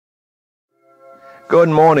Good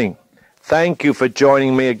morning. Thank you for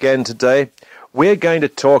joining me again today. We're going to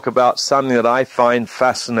talk about something that I find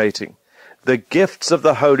fascinating, the gifts of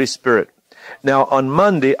the Holy Spirit. Now, on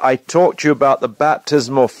Monday, I talked to you about the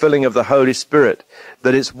baptism or filling of the Holy Spirit,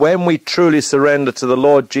 that it's when we truly surrender to the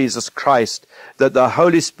Lord Jesus Christ that the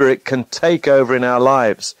Holy Spirit can take over in our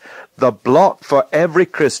lives. The block for every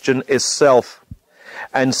Christian is self,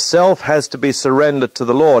 and self has to be surrendered to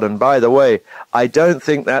the Lord. And by the way, I don't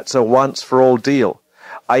think that's a once-for-all deal.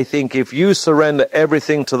 I think if you surrender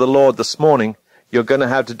everything to the Lord this morning, you're going to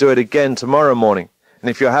have to do it again tomorrow morning. And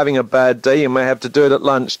if you're having a bad day, you may have to do it at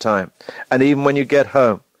lunchtime. And even when you get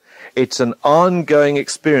home. It's an ongoing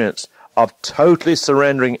experience of totally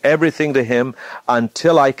surrendering everything to Him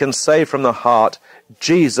until I can say from the heart,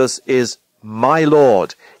 Jesus is my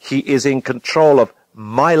Lord. He is in control of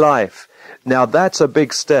my life. Now that's a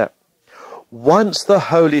big step. Once the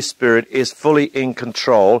Holy Spirit is fully in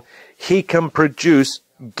control, He can produce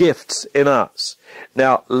gifts in us.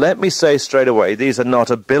 Now, let me say straight away, these are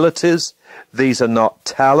not abilities, these are not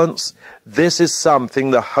talents. This is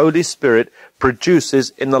something the Holy Spirit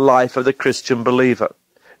produces in the life of the Christian believer.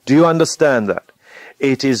 Do you understand that?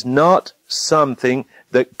 It is not something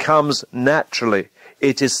that comes naturally.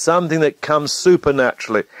 It is something that comes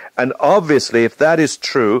supernaturally. And obviously, if that is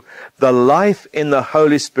true, the life in the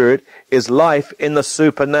Holy Spirit is life in the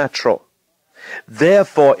supernatural.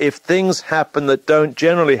 Therefore, if things happen that don't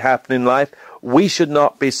generally happen in life, we should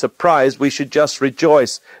not be surprised. We should just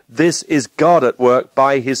rejoice. This is God at work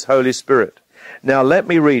by His Holy Spirit. Now, let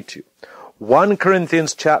me read to you. 1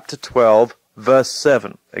 Corinthians chapter 12, verse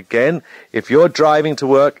 7. Again, if you're driving to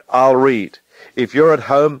work, I'll read. If you're at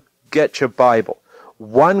home, get your Bible.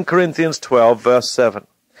 1 Corinthians 12, verse 7.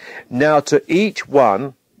 Now to each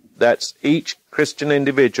one, that's each Christian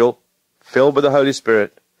individual filled with the Holy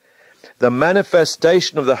Spirit, the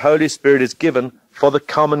manifestation of the Holy Spirit is given for the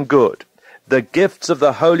common good. The gifts of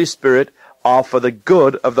the Holy Spirit are for the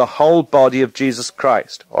good of the whole body of Jesus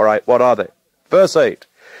Christ. All right, what are they? Verse 8.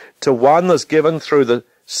 To one that's given through the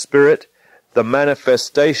Spirit the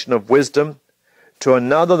manifestation of wisdom, to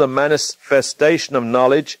another the manifestation of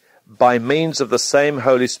knowledge by means of the same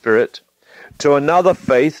Holy Spirit, to another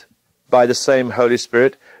faith by the same Holy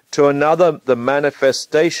Spirit, to another the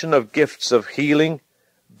manifestation of gifts of healing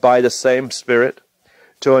by the same Spirit,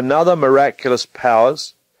 to another miraculous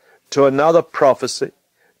powers, to another prophecy,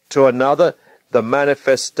 to another the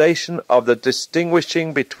manifestation of the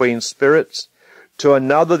distinguishing between spirits, to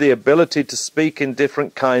another the ability to speak in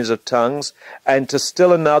different kinds of tongues, and to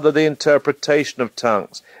still another the interpretation of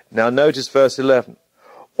tongues. Now notice verse 11.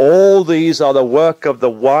 All these are the work of the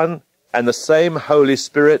one and the same Holy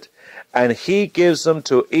Spirit, and He gives them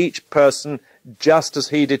to each person just as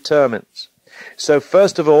He determines. So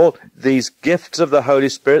first of all, these gifts of the Holy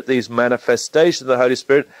Spirit, these manifestations of the Holy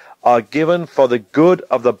Spirit, are given for the good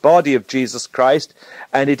of the body of Jesus Christ,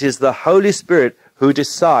 and it is the Holy Spirit who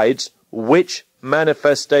decides which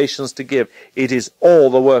manifestations to give. It is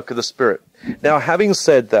all the work of the Spirit. Now, having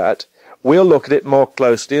said that, we'll look at it more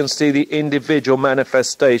closely and see the individual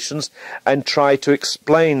manifestations and try to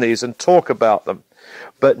explain these and talk about them.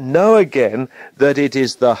 But know again that it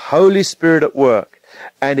is the Holy Spirit at work.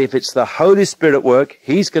 And if it's the Holy Spirit at work,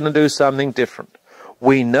 He's going to do something different.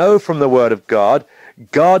 We know from the Word of God,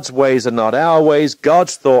 God's ways are not our ways.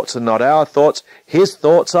 God's thoughts are not our thoughts. His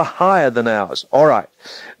thoughts are higher than ours. All right.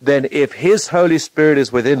 Then if His Holy Spirit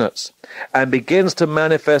is within us and begins to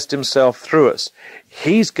manifest Himself through us,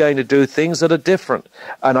 He's going to do things that are different.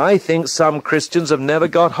 And I think some Christians have never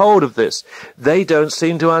got hold of this. They don't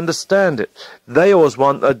seem to understand it. They always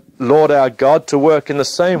want the Lord our God to work in the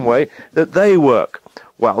same way that they work.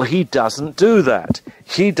 Well, He doesn't do that.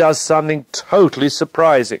 He does something totally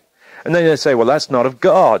surprising. And then they say, well, that's not of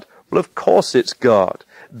God. Well, of course it's God.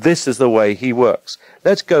 This is the way He works.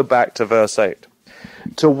 Let's go back to verse 8.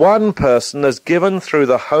 To one person is given through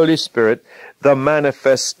the Holy Spirit the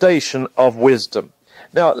manifestation of wisdom.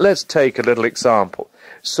 Now, let's take a little example.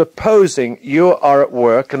 Supposing you are at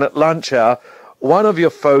work and at lunch hour, one of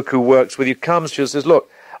your folk who works with you comes to you and says,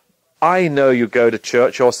 look, I know you go to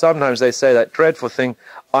church, or sometimes they say that dreadful thing,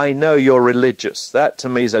 I know you're religious. That to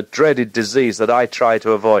me is a dreaded disease that I try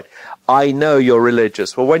to avoid. I know you're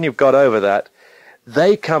religious. Well, when you've got over that,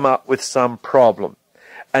 they come up with some problem,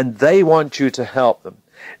 and they want you to help them.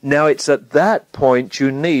 Now, it's at that point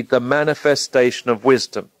you need the manifestation of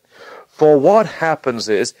wisdom. For what happens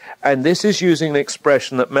is, and this is using an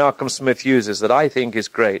expression that Malcolm Smith uses that I think is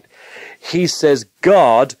great. He says,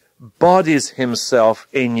 God bodies Himself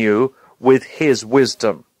in you with His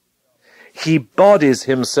wisdom. He bodies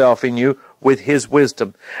Himself in you with his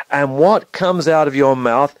wisdom. And what comes out of your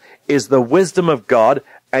mouth is the wisdom of God,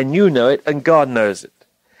 and you know it, and God knows it.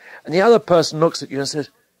 And the other person looks at you and says,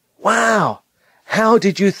 wow, how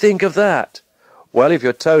did you think of that? Well, if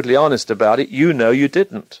you're totally honest about it, you know you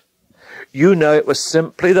didn't. You know it was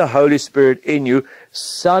simply the Holy Spirit in you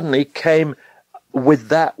suddenly came with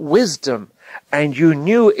that wisdom, and you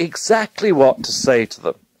knew exactly what to say to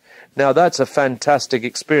them. Now, that's a fantastic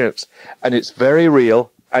experience, and it's very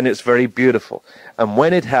real, and it's very beautiful. And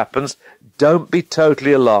when it happens, don't be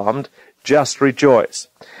totally alarmed, just rejoice.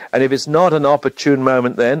 And if it's not an opportune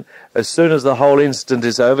moment then, as soon as the whole incident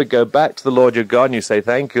is over, go back to the Lord your God and you say,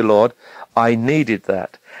 thank you, Lord, I needed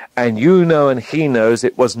that. And you know and he knows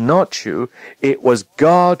it was not you, it was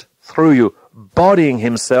God through you, bodying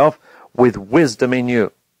himself with wisdom in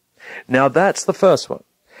you. Now that's the first one.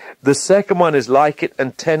 The second one is like it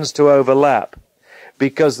and tends to overlap,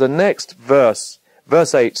 because the next verse,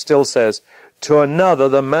 verse 8, still says, to another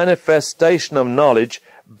the manifestation of knowledge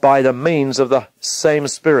by the means of the same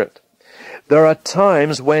Spirit. There are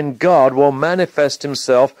times when God will manifest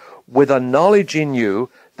himself with a knowledge in you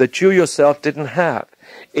that you yourself didn't have.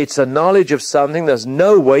 It's a knowledge of something there's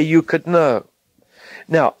no way you could know.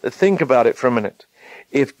 Now, think about it for a minute.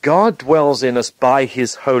 If God dwells in us by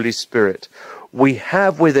his Holy Spirit, we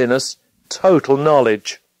have within us total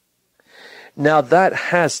knowledge. Now, that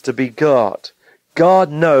has to be God.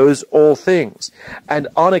 God knows all things, and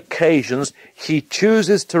on occasions he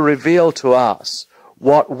chooses to reveal to us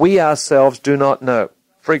what we ourselves do not know.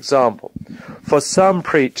 For example, for some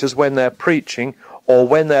preachers, when they're preaching or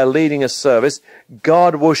when they're leading a service,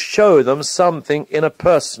 God will show them something in a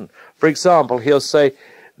person. For example, he'll say,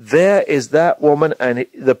 there is that woman, and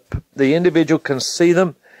the individual can see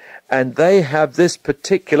them, and they have this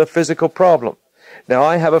particular physical problem. Now,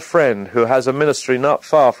 I have a friend who has a ministry not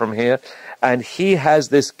far from here, and he has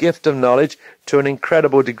this gift of knowledge to an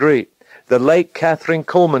incredible degree. The late Catherine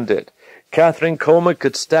Kuhlman did. Catherine Kuhlman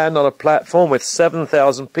could stand on a platform with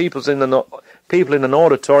 7,000 people in an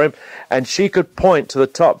auditorium, and she could point to the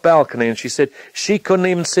top balcony, and she said she couldn't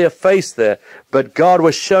even see a face there, but God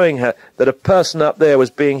was showing her that a person up there was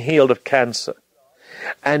being healed of cancer.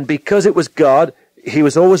 And because it was God, he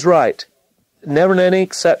was always right. Never any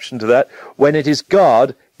exception to that. When it is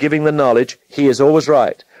God giving the knowledge, he is always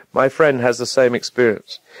right. My friend has the same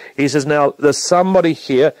experience. He says, now, there's somebody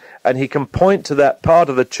here, and he can point to that part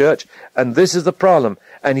of the church, and this is the problem.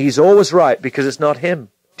 And he's always right, because it's not him.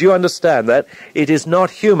 Do you understand that? It is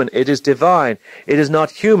not human. It is divine. It is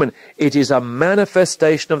not human. It is a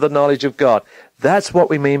manifestation of the knowledge of God. That's what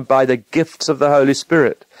we mean by the gifts of the Holy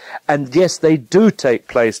Spirit. And yes, they do take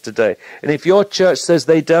place today. And if your church says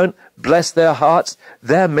they don't, bless their hearts,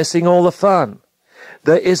 they're missing all the fun.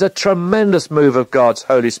 There is a tremendous move of God's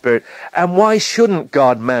Holy Spirit. And why shouldn't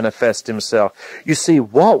God manifest himself? You see,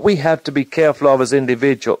 what we have to be careful of as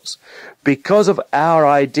individuals, because of our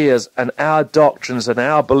ideas and our doctrines and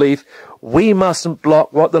our belief, we mustn't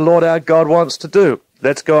block what the Lord our God wants to do.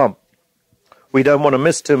 Let's go on. We don't want to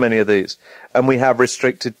miss too many of these, and we have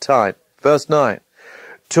restricted time. Verse 9.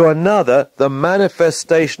 To another, the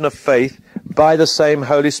manifestation of faith by the same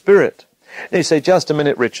Holy Spirit. Now you say, just a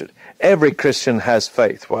minute, Richard. Every Christian has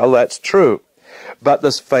faith. Well, that's true. But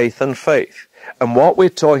there's faith and faith. And what we're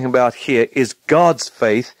talking about here is God's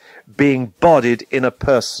faith being bodied in a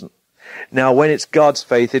person. Now, when it's God's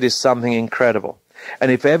faith, it is something incredible.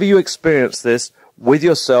 And if ever you experience this with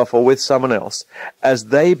yourself or with someone else, as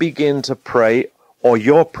they begin to pray, or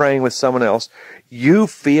you're praying with someone else, you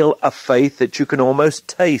feel a faith that you can almost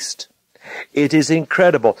taste. It is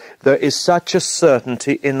incredible. There is such a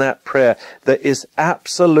certainty in that prayer. There is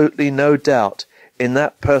absolutely no doubt in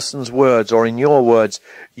that person's words or in your words.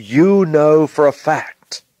 You know for a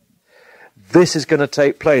fact this is going to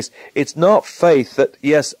take place. It's not faith that,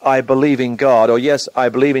 yes, I believe in God, or yes, I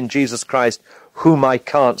believe in Jesus Christ, whom I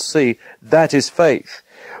can't see. That is faith.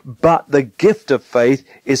 But the gift of faith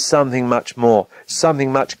is something much more,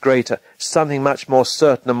 something much greater, something much more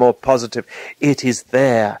certain and more positive. It is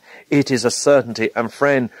there. It is a certainty. And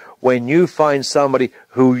friend, when you find somebody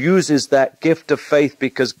who uses that gift of faith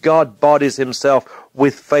because God bodies himself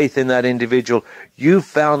with faith in that individual, you've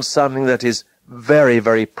found something that is very,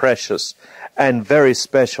 very precious and very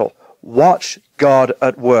special. Watch God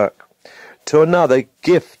at work. To another,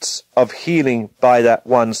 gifts of healing by that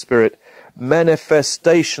one Spirit.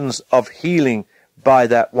 Manifestations of healing by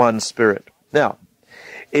that one Spirit. Now,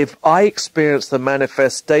 if I experience the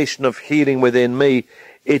manifestation of healing within me,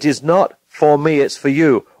 it is not for me, it's for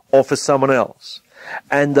you or for someone else.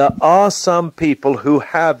 And there are some people who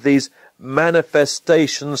have these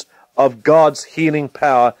manifestations of God's healing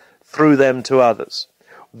power through them to others.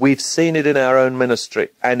 We've seen it in our own ministry,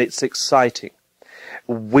 and it's exciting.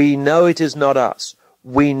 We know it is not us.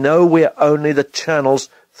 We know we're only the channels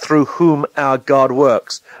through whom our God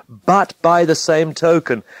works. But by the same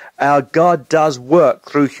token, our God does work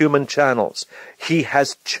through human channels. He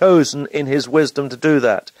has chosen in his wisdom to do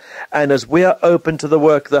that. And as we are open to the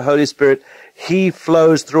work of the Holy Spirit, he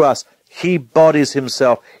flows through us. He bodies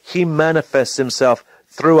himself. He manifests himself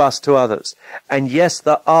through us to others. And yes,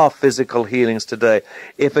 there are physical healings today.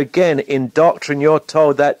 If again in doctrine you're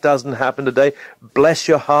told that doesn't happen today, bless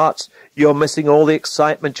your hearts. You're missing all the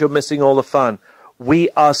excitement. You're missing all the fun. We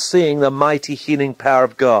are seeing the mighty healing power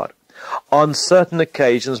of God. On certain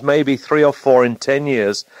occasions, maybe 3 or 4 in 10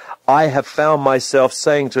 years, I have found myself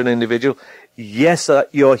saying to an individual, yes,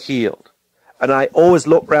 you're healed. And I always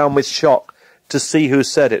look round with shock to see who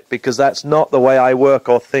said it, because that's not the way I work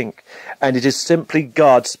or think. And it is simply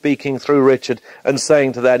God speaking through Richard and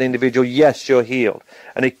saying to that individual, yes, you're healed.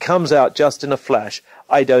 And it comes out just in a flash.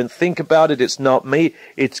 I don't think about it. It's not me.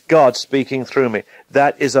 It's God speaking through me.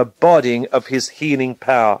 That is a bodying of his healing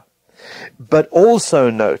power. But also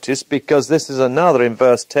notice, because this is another in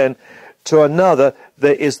verse 10, to another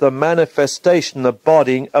there is the manifestation, the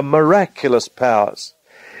bodying of miraculous powers.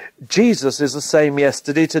 Jesus is the same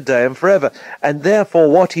yesterday, today, and forever. And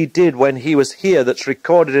therefore what he did when he was here, that's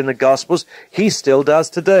recorded in the Gospels, he still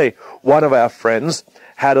does today. One of our friends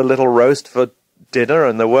had a little roast for dinner,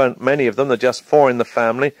 and there weren't many of them. There were just 4 in the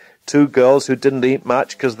family. 2 girls who didn't eat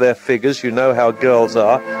much because they're figures. You know how girls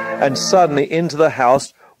are. And suddenly into the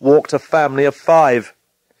house walked a family of 5.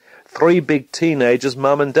 3 big teenagers,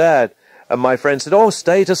 mum and dad. And my friend said, oh,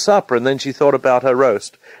 stay to supper. And then she thought about her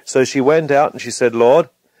roast. So she went out and she said, Lord,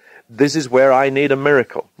 this is where I need a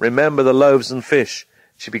miracle. Remember the loaves and fish.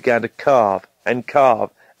 She began to carve and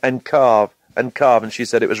carve and carve and carve, and she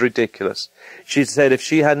said it was ridiculous. She said if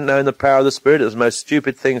she hadn't known the power of the Spirit, it was the most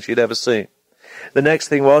stupid thing she'd ever seen. The next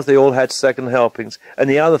thing was they all had second helpings, and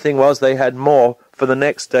the other thing was they had more for the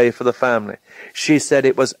next day for the family. She said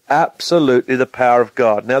it was absolutely the power of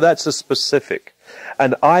God. Now that's a specific,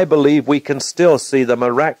 and I believe we can still see the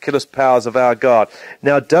miraculous powers of our God.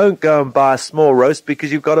 Now don't go and buy a small roast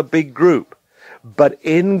because you've got a big group. But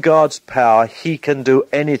in God's power, he can do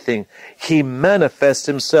anything. He manifests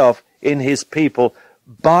himself in his people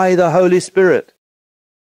by the Holy Spirit.